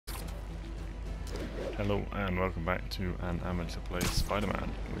Hello and welcome back to an amateur play Spider-Man.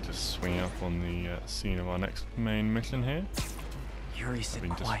 We're just swinging up on the scene of our next main mission here. Yuri, sit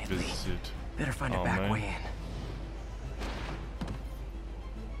quietly. Better find a back way in.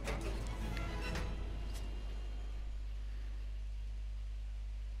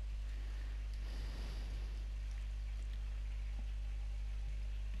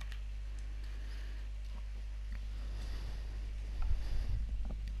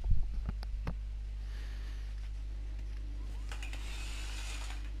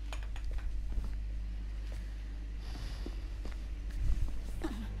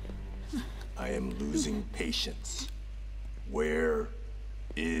 I am losing patience. Where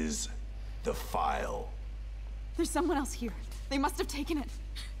is the file? There's someone else here. They must have taken it.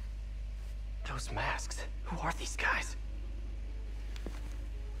 Those masks. Who are these guys?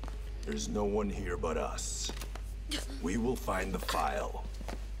 There's no one here but us. We will find the file,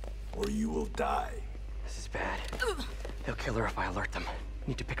 or you will die. This is bad. They'll kill her if I alert them.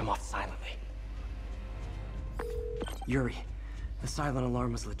 Need to pick them off silently. Yuri, the silent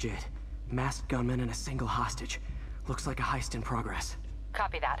alarm was legit. Masked gunmen and a single hostage. Looks like a heist in progress.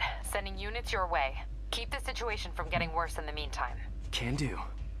 Copy that. Sending units your way. Keep the situation from getting worse in the meantime. Can do.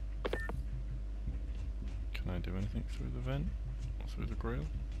 Can I do anything through the vent? Or through the grill?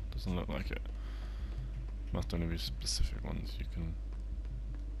 Doesn't look like it. Must only be specific ones you can...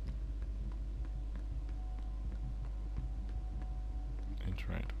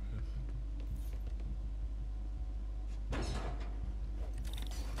 interact with.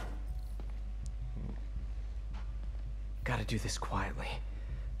 Gotta do this quietly.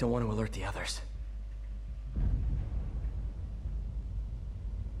 Don't want to alert the others.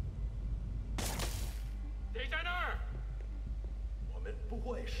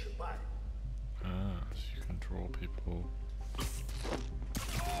 Ah, so you can draw people.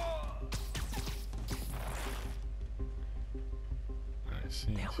 I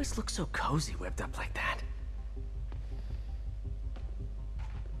see. They always look so cozy whipped up like that.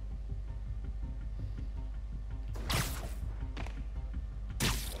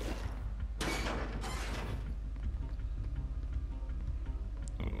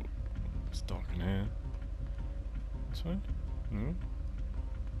 It's dark in here. This way? No?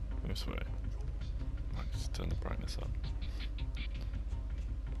 This way. Might just turn the brightness up.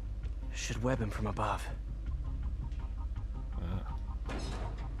 Should web him from above. Ah.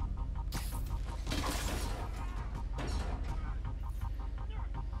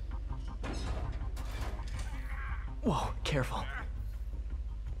 Whoa, careful.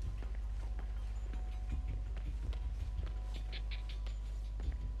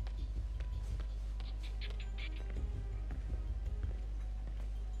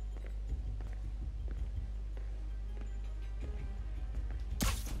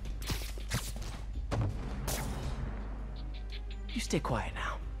 You stay quiet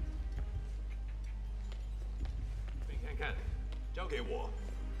now.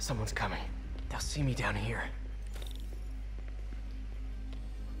 Someone's coming. They'll see me down here.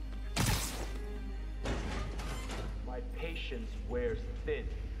 My patience wears thin.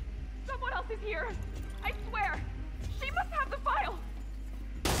 Someone else is here. I swear. She must have the file.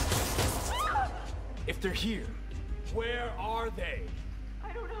 If they're here, where are they?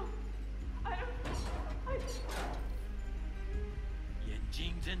 I don't know. I don't... 眼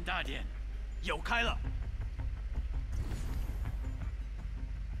睛睁大点，有开了。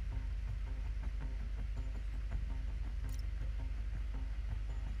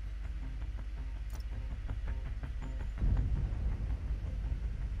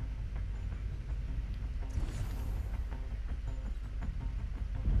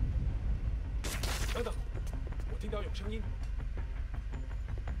等等，我听到有声音。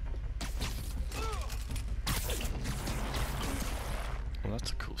 Well,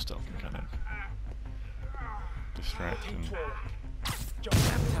 that's a cool stealth mechanic. Distract and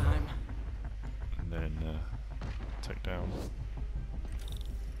then take down.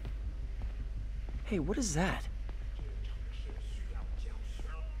 Hey, what is that?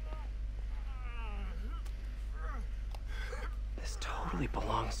 This totally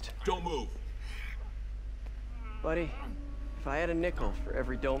belongs to... Don't move. Buddy, if I had a nickel for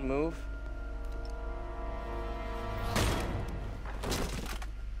every don't move...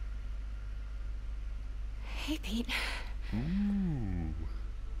 Hey, Pete. Ooh.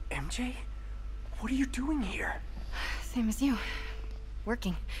 MJ? What are you doing here? Same as you.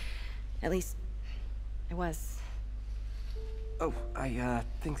 Working. At least, I was. Oh, I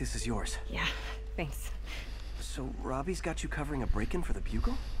think this is yours. Yeah, thanks. So Robbie's got you covering a break-in for the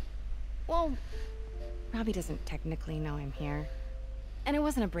Bugle? Well, Robbie doesn't technically know I'm here. And it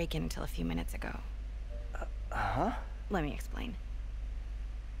wasn't a break-in until a few minutes ago. Uh-huh. Let me explain.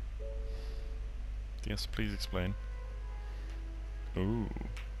 Yes, please explain. Ooh.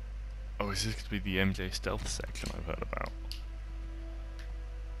 Oh, is this going to be the MJ stealth section I've heard about?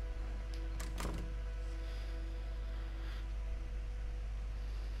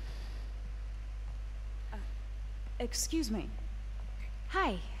 Excuse me.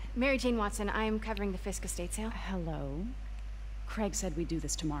 Hi, Mary Jane Watson. I'm covering the Fisk estate sale. Hello. Craig said we'd do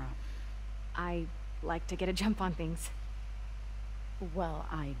this tomorrow. I like to get a jump on things. Well,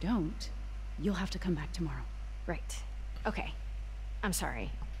 I don't. You'll have to come back tomorrow. Right. Okay. I'm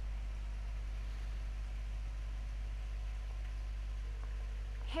sorry.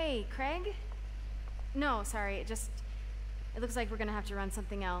 Hey, Craig? No, sorry. It looks like we're gonna have to run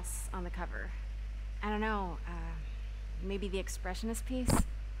something else on the cover. I don't know, maybe the expressionist piece?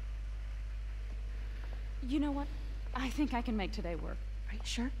 You know what? I think I can make today work. Are you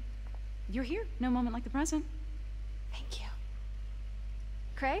sure? You're here. No moment like the present. Thank you.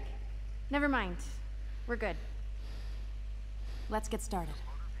 Craig? Never mind. We're good. Let's get started.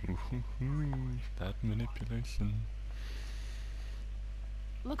 That manipulation.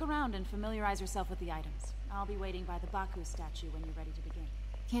 Look around and familiarize yourself with the items. I'll be waiting by the Baku statue when you're ready to begin.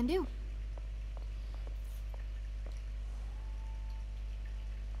 Can do.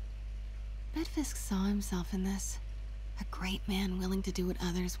 Bet Fisk saw himself in this. A great man willing to do what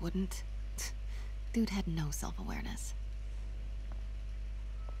others wouldn't. Dude had no self-awareness.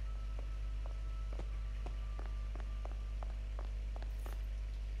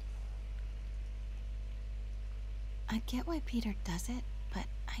 I get why Peter does it, but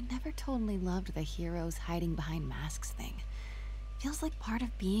I never totally loved the heroes hiding behind masks thing. Feels like part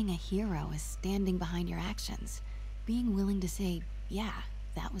of being a hero is standing behind your actions. Being willing to say, yeah,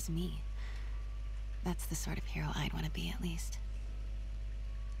 that was me. That's the sort of hero I'd want to be, at least.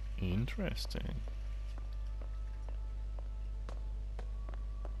 Interesting.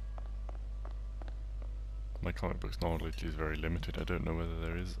 My comic books knowledge is very limited. I don't know whether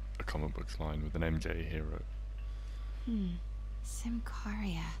there is a comic books line with an MJ hero.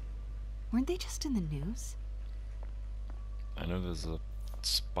 Symkaria. Weren't they just in the news? I know there's a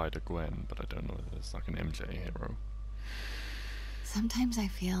Spider-Gwen, but I don't know whether there's like an MJ hero. Sometimes I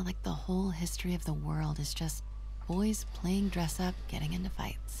feel like the whole history of the world is just boys playing dress-up, getting into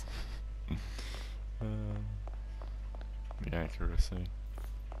fights. The accuracy.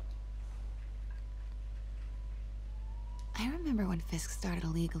 I remember when Fisk started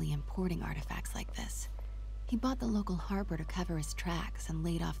illegally importing artifacts like this. He bought the local harbor to cover his tracks and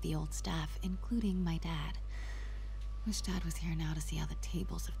laid off the old staff, including my dad. Wish Dad was here now to see how the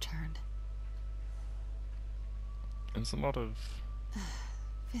tables have turned. There's a lot of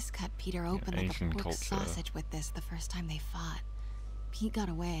Fisk cut Peter open like a Asian pork culture. sausage with this the first time they fought. Pete got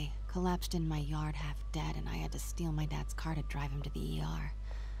away, collapsed in my yard half dead, and I had to steal my dad's car to drive him to the ER.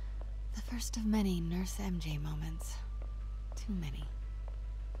 The first of many Nurse MJ moments. Too many.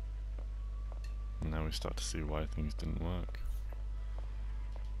 Now we start to see why things didn't work.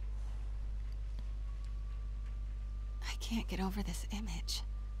 I can't get over this image.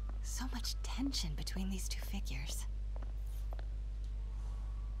 So much tension between these two figures.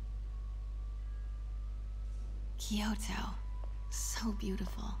 Kyoto. So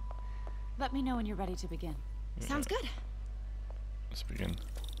beautiful. Let me know when you're ready to begin. Sounds good. Let's begin.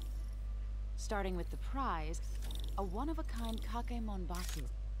 Starting with the prize, a one-of-a-kind Kakemon Baku.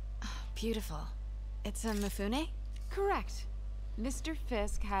 Beautiful. It's a Mifune? Correct. Mr.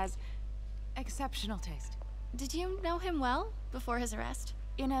 Fisk has exceptional taste. Did you know him well before his arrest?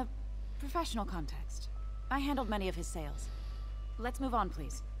 In a professional context. I handled many of his sales. Let's move on,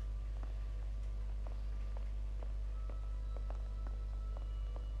 please.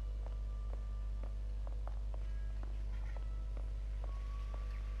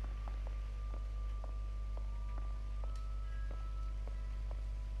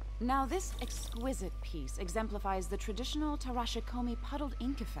 Now this exquisite piece exemplifies the traditional Tarashikomi puddled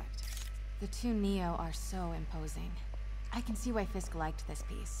ink effect. The two Neo are so imposing. I can see why Fisk liked this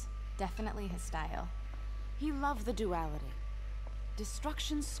piece. Definitely his style. He loved the duality.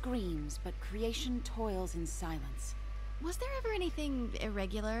 Destruction screams, but creation toils in silence. Was there ever anything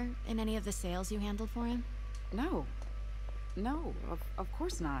irregular in any of the sales you handled for him? No. No, of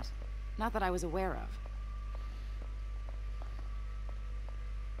course not. Not that I was aware of.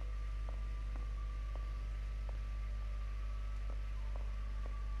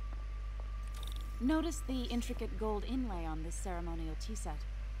 Notice the intricate gold inlay on this ceremonial tea set.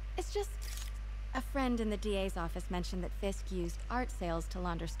 It's just... a friend in the DA's office mentioned that Fisk used art sales to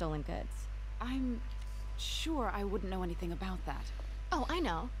launder stolen goods. I'm sure I wouldn't know anything about that. Oh, I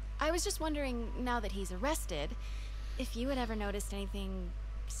know. I was just wondering, now that he's arrested, if you had ever noticed anything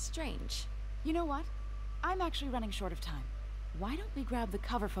strange. You know what? I'm actually running short of time. Why don't we grab the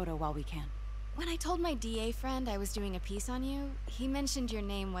cover photo while we can? When I told my DA friend I was doing a piece on you, he mentioned your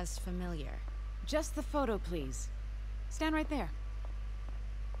name was familiar. Just the photo, please. Stand right there.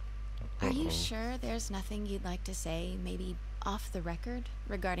 Are you sure there's nothing you'd like to say, maybe off the record,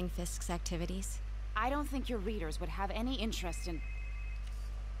 regarding Fisk's activities? I don't think your readers would have any interest in...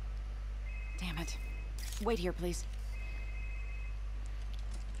 Damn it. Wait here, please.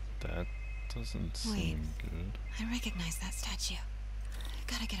 That doesn't seem good. I recognize that statue.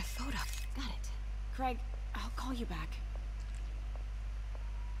 Gotta get a photo. Got it. Craig, I'll call you back.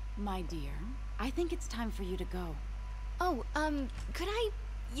 My dear, I think it's time for you to go. Oh, could I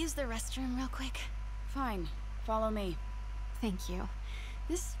use the restroom real quick? Fine. Follow me. Thank you.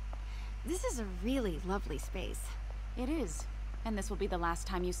 This is a really lovely space. It is. And this will be the last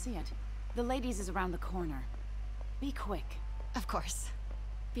time you see it. The ladies is around the corner. Be quick. Of course.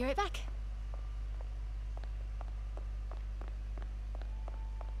 Be right back.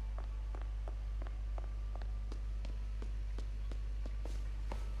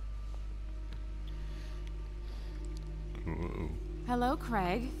 Whoa. Hello,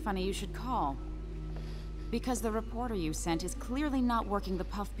 Craig. Funny you should call. Because the reporter you sent is clearly not working the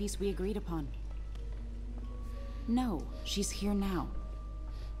puff piece we agreed upon. No, she's here now.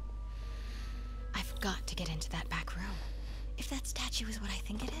 I've got to get into that back room. If that statue is what I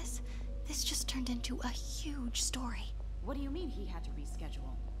think it is, this just turned into a huge story. What do you mean he had to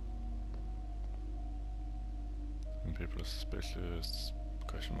reschedule? When people are suspicious,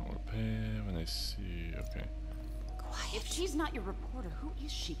 question mark repair when they see. Okay. Quiet. If she's not your reporter, who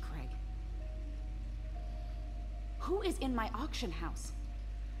is she, Craig? Who is in my auction house?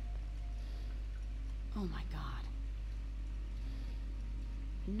 Oh my god.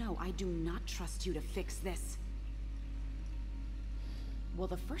 No, I do not trust you to fix this. Well,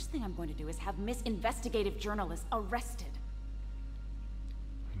 the first thing I'm going to do is have Miss Investigative Journalist arrested.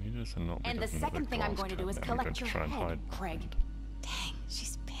 I need her to not be And the looking at second thing I'm glass going to do is cabinet. I'm collect going your to try and head, hide Craig. behind. Dang,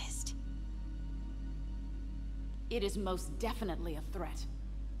 she's pissed. It is most definitely a threat.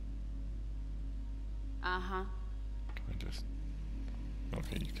 Uh-huh. Can I just...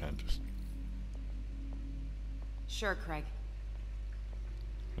 Okay, you can just... Sure, Craig.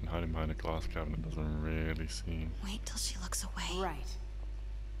 And hiding behind a glass cabinet doesn't really seem... Wait till she looks away. Right.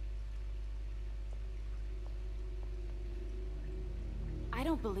 I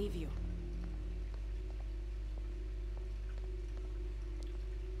don't believe you.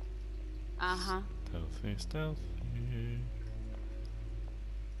 Uh-huh. Stealthy, stealthy.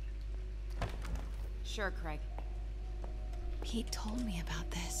 Sure, Craig. Pete told me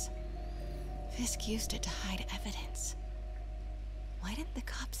about this. Fisk used it to hide evidence. Why didn't the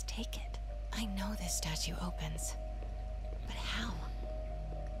cops take it? I know this statue opens. But how?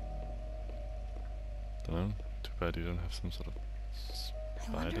 Dunno. Too bad you don't have some sort of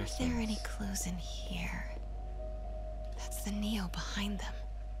I wonder spider if there are any sense. clues in here. That's the Neo behind them.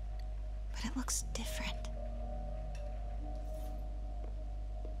 But it looks different.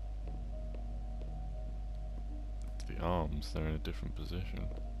 The arms, they're in a different position.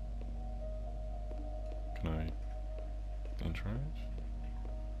 Can I interact?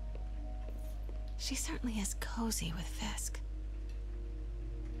 She certainly is cozy with Fisk.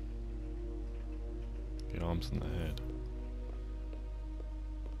 The arms and the head.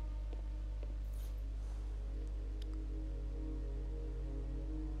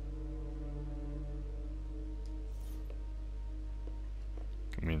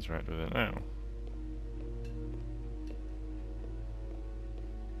 Can we interact with it now?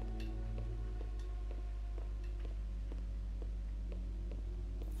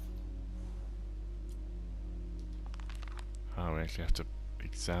 Oh, we actually have to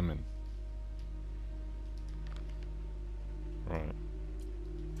examine. Right.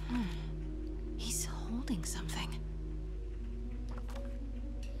 He's holding something.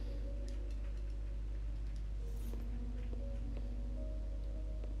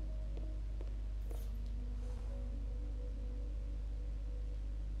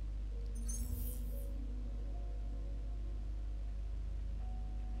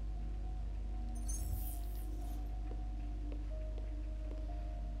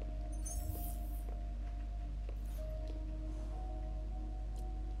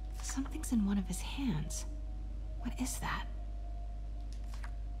 Something's in one of his hands. What is that?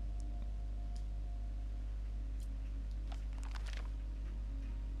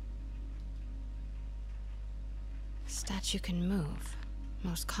 Statue can move.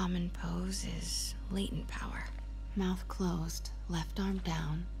 Most common pose is latent power. Mouth closed, left arm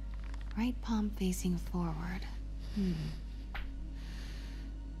down, Right palm facing forward.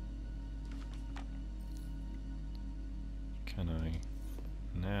 Can I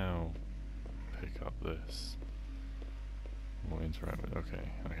now pick up this? Or interact with,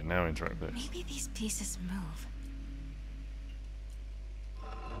 okay, I can now interact with this. Maybe these pieces move.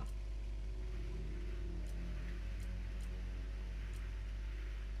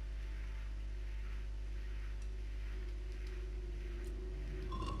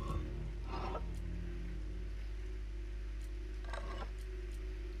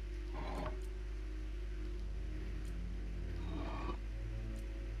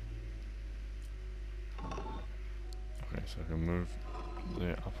 Okay, so I can move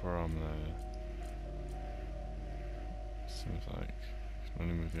the upper arm there. Seems like I can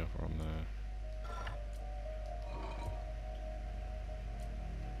only move the upper arm there.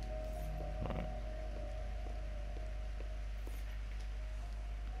 Right.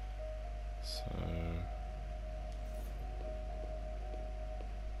 So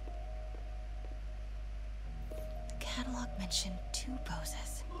Catalog mentioned 2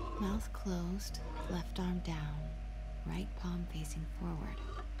 poses. Mouth closed, left arm down, right palm facing forward.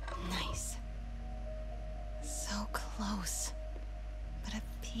 Nice. So close. But a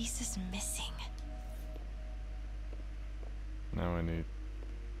piece is missing. now I need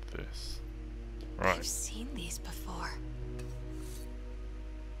this. Right. I've seen these before.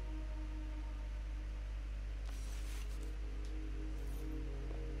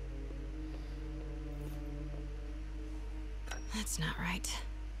 That's not right.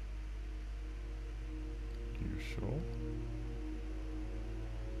 You sure?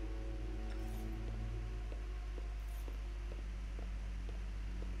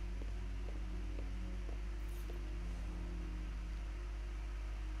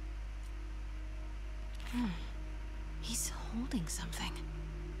 He's holding something.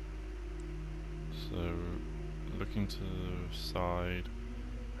 So, looking to the side,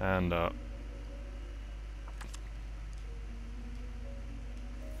 hand up.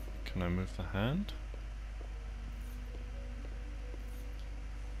 Can I move the hand?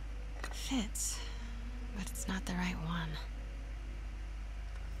 Fits, but it's not the right one.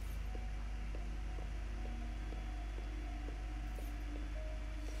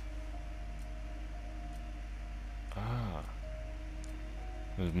 Ah.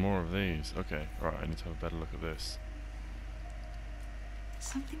 There's more of these. Okay, right, I need to have a better look at this.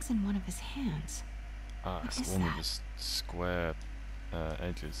 Something's in one of his hands. Ah, What it's is the one with that? the square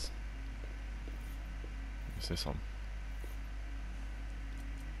edges. Is this one?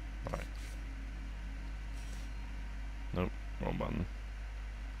 Right. Nope, wrong button.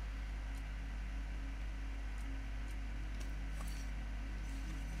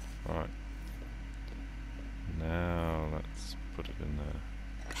 Right. Now let's put it in there.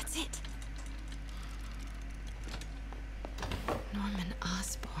 That's it. Norman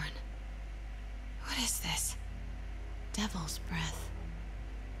Osborn. What is this? Devil's breath.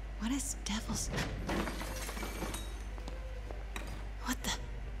 What is devil's... What the...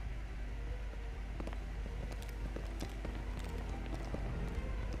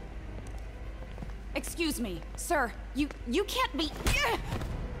 Excuse me, sir. You can't be...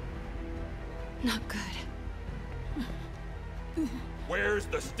 Not good. Where's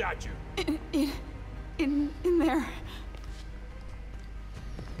the statue? In there.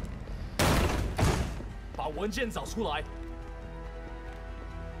 把文件找出来。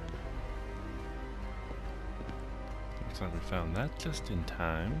 Looks like we found that just in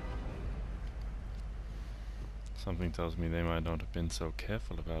time. Something tells me they might not have been so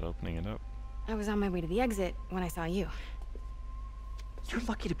careful about opening it up. I was on my way to the exit when I saw you. You're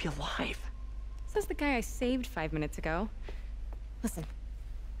lucky to be alive. Says the guy I saved 5 minutes ago. Listen,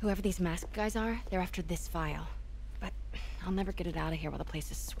 whoever these masked guys are, they're after this file. But I'll never get it out of here while the place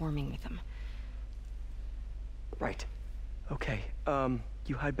is swarming with them. Right. Okay,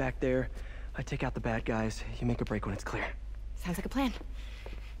 you hide back there. I take out the bad guys. You make a break when it's clear. Sounds like a plan.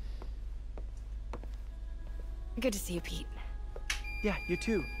 Good to see you, Pete. Yeah, you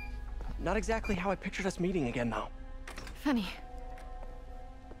too. Not exactly how I pictured us meeting again, though. Funny.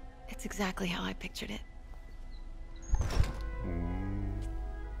 It's exactly how I pictured it.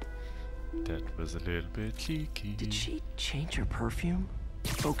 That was a little bit cheeky. Did she change her perfume?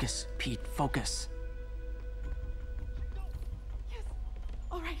 Focus, Pete, focus. Yes.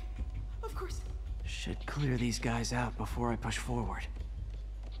 All right. Of course. Should clear these guys out before I push forward.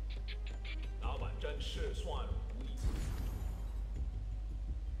 老板真是算无意。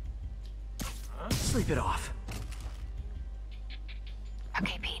 Sleep it off.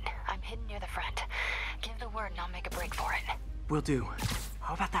 Okay, Pete. I'm hidden near the front. Give the word and I'll make a break for it. Will do.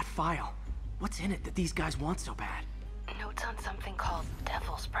 How about that file. What's in it that these guys want so bad? Notes on something called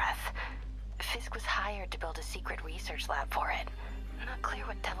Devil's Breath. Fisk was hired to build a secret research lab for it. Not clear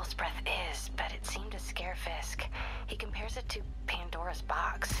what Devil's Breath is, but it seemed to scare Fisk. He compares it to Pandora's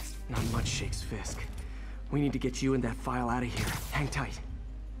box. Not much shakes Fisk. We need to get you and that file out of here. Hang tight.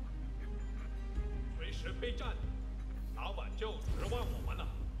 随时备战，早晚就指望我们了。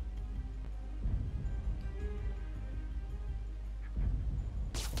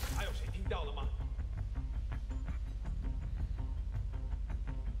还有谁听到了吗？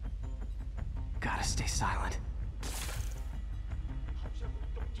 Gotta stay silent. 好像有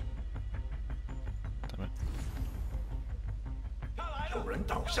动静。 Damn it. 他来了！有人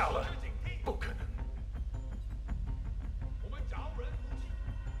倒下了，不可能。 我们找人武器，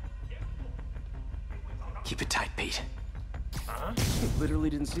掩护。 Keep it tight, Pete. Huh? Literally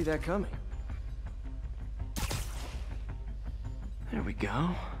didn't see that coming. There we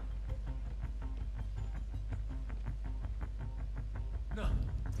go.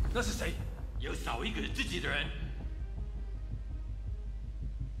 那是谁？有少一个自己的人。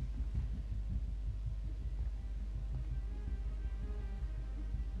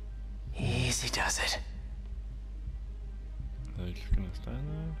 Easy does it. Are they just gonna stand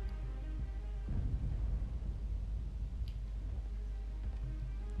there?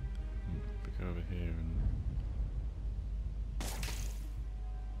 Go over here and...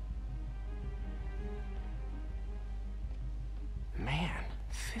 Man,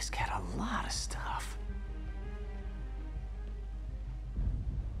 Fisk had a lot of stuff.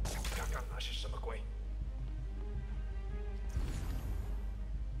 刚刚那是什么鬼？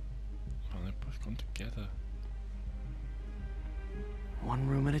 Oh, they've both gone together. One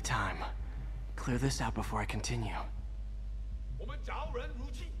room at a time. Clear this out before I continue. 我们找人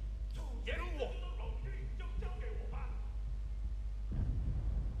武器，掩护我。就交给我吧。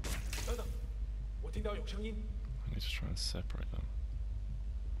等等，我听到有声音。 I need to try and separate them.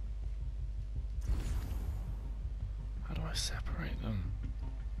 How do I separate them?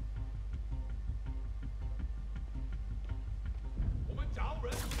 我们找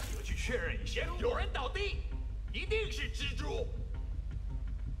人，我去确认一下。有人倒地，一定是蜘蛛。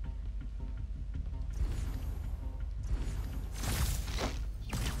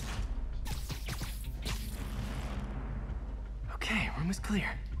 Okay, room is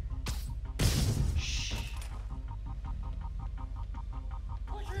clear.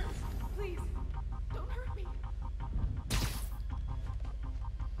 Please, don't hurt me.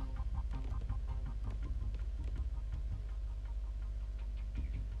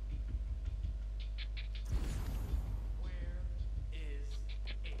 Where is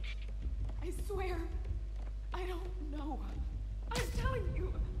it? I swear, I don't know. I'm telling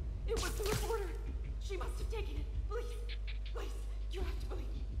you, it was the reporter. She must have taken it. Please, please, you have to believe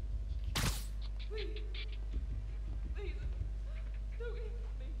me. Please, please, don't hit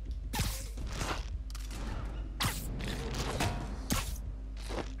me.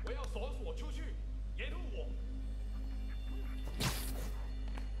 我要锁锁出去，掩护我。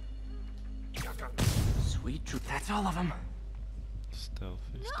刚刚 Sweet truth. That's all of them.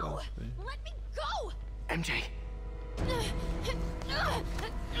 Stealthy, stealthy. Let me go! MJ.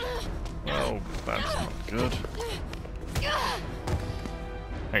 Oh, that's not good.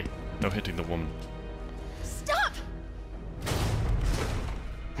 Hey, no hitting the woman. Stop!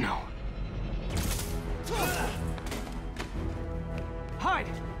 No. Hide!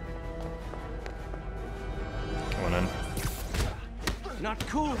 Come on in. Not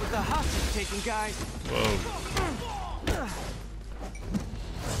cool with the hostage taking, guys. Whoa.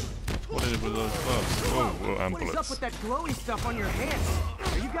 What is it with those gloves? Whoa, and What is up bullets. with that glowy stuff on your hands?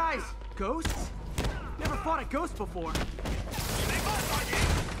 Are you guys ghosts? Never fought a ghost before.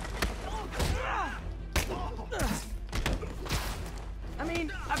 I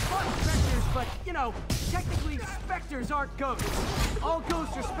mean, I've fought specters, but, you know, technically specters aren't ghosts. All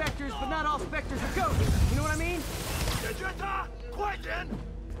ghosts are specters, but not all specters are ghosts. You know what I mean? 解决他，快点！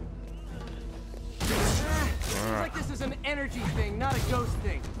 Seems like this is an energy thing, not a ghost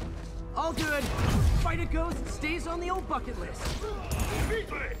thing. All good. Fight a ghost stays on the old bucket list. 闭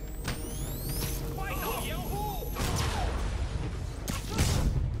嘴！快到掩护！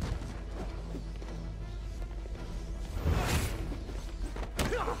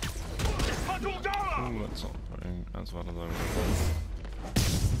 他中招了！ Ooh, that's not putting as well as I would.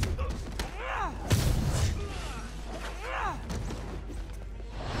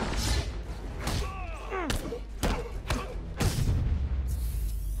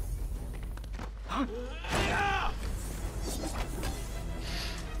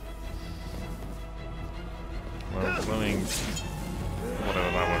 Well, blowing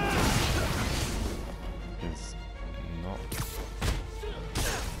whatever that one.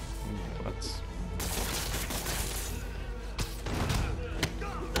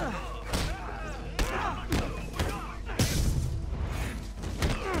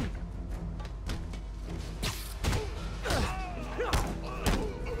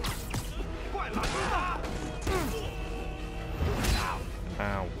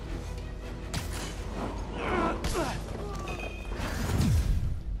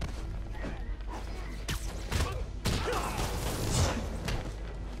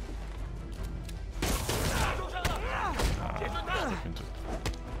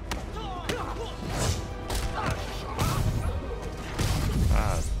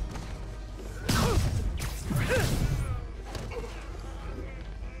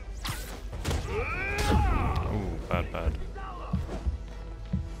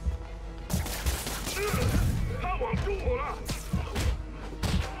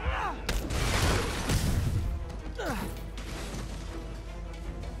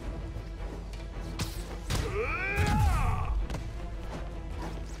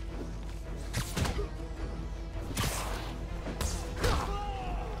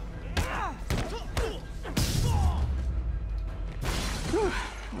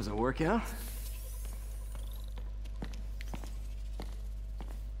 a workout.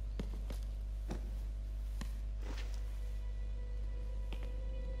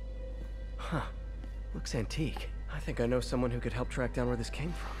 Huh. Looks antique. I think I know someone who could help track down where this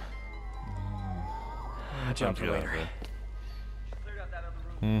came from. Jump for later.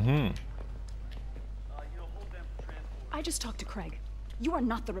 Mm-hmm. I just talked to Craig. You are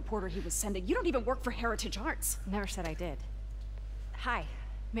not the reporter he was sending. You don't even work for Heritage Arts. Never said I did. Hi,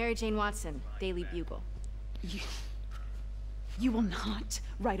 Mary Jane Watson, Daily Bugle. You will not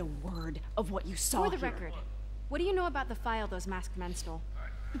write a word of what you saw For the here. record, what do you know about the file those masked men stole?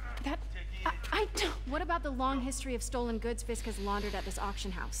 That... I don't... What about the long history of stolen goods Fisk has laundered at this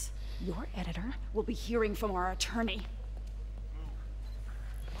auction house? Your editor will be hearing from our attorney.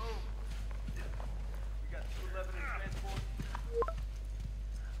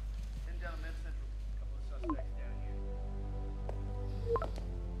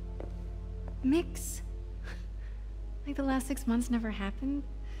 Mix? Like the last 6 months never happened?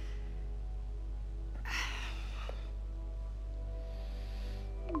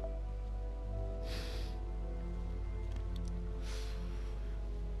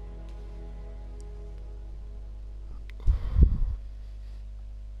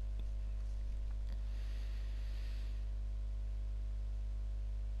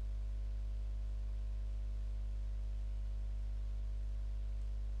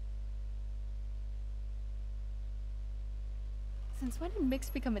 Since when did Mix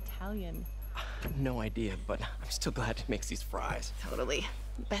become Italian? No idea, but I'm still glad he makes these fries. Totally.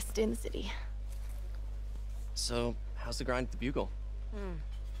 Best in the city. So, how's the grind at the Bugle?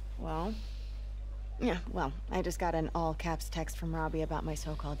 Well, I just got an all-caps text from Robbie about my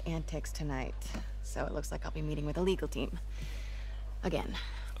so-called antics tonight. So it looks like I'll be meeting with the legal team. Again.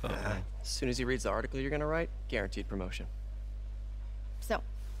 As soon as he reads the article you're gonna write, guaranteed promotion. So,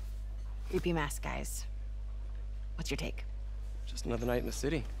 creepy mask guys. What's your take? Just another night in the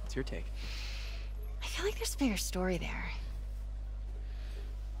city. What's your take? I feel like there's a bigger story there.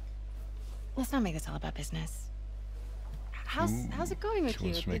 Let's not make this all about business. How's it going with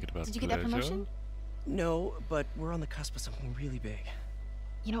you? Did you get that promotion? No, but we're on the cusp of something really big.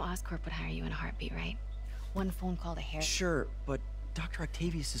 You know Oscorp would hire you in a heartbeat, right? One phone call to Harry. Sure, but Dr.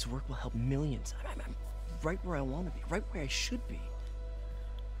 Octavius's work will help millions. I'm right where I want to be, right where I should be.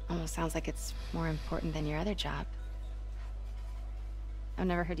 Almost sounds like it's more important than your other job. I've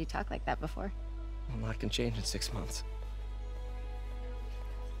never heard you talk like that before. A lot can change in 6 months.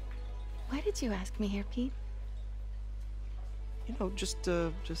 Why did you ask me here, Pete? You know, just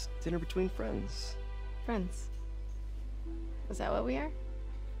dinner between friends. Friends. Is that what we are?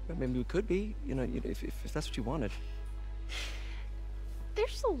 But maybe we could be, you know, if that's what you wanted.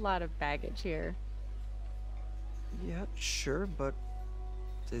 There's a lot of baggage here. Yeah, sure, but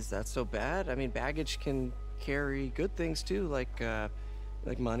is that so bad? I mean, baggage can carry good things too,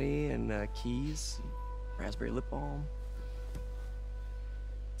 like money and keys, raspberry lip balm.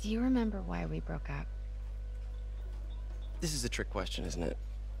 Do you remember why we broke up? This is a trick question, isn't it?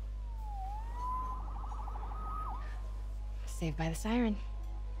 Saved by the siren.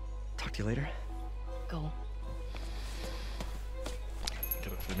 Talk to you later. Go.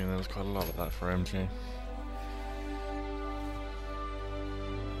 Get a feeling there was quite a lot of that for MG.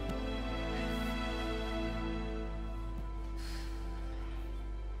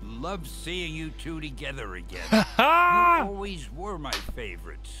 Love seeing you two together again. You always were my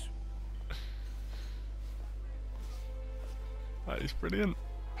favorites. That is brilliant.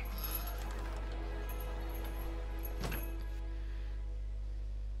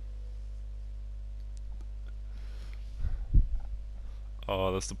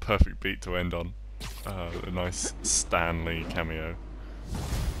 Oh, that's the perfect beat to end on. A nice Stanley cameo.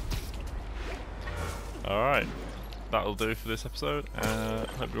 Alright, that'll do for this episode.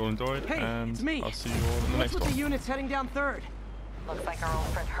 Hope you all enjoyed, Hey, and it's me. I'll see you all in the next What's with one. the units heading down 3rd? Looks like our old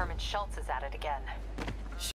friend Herman Schultz is at it again.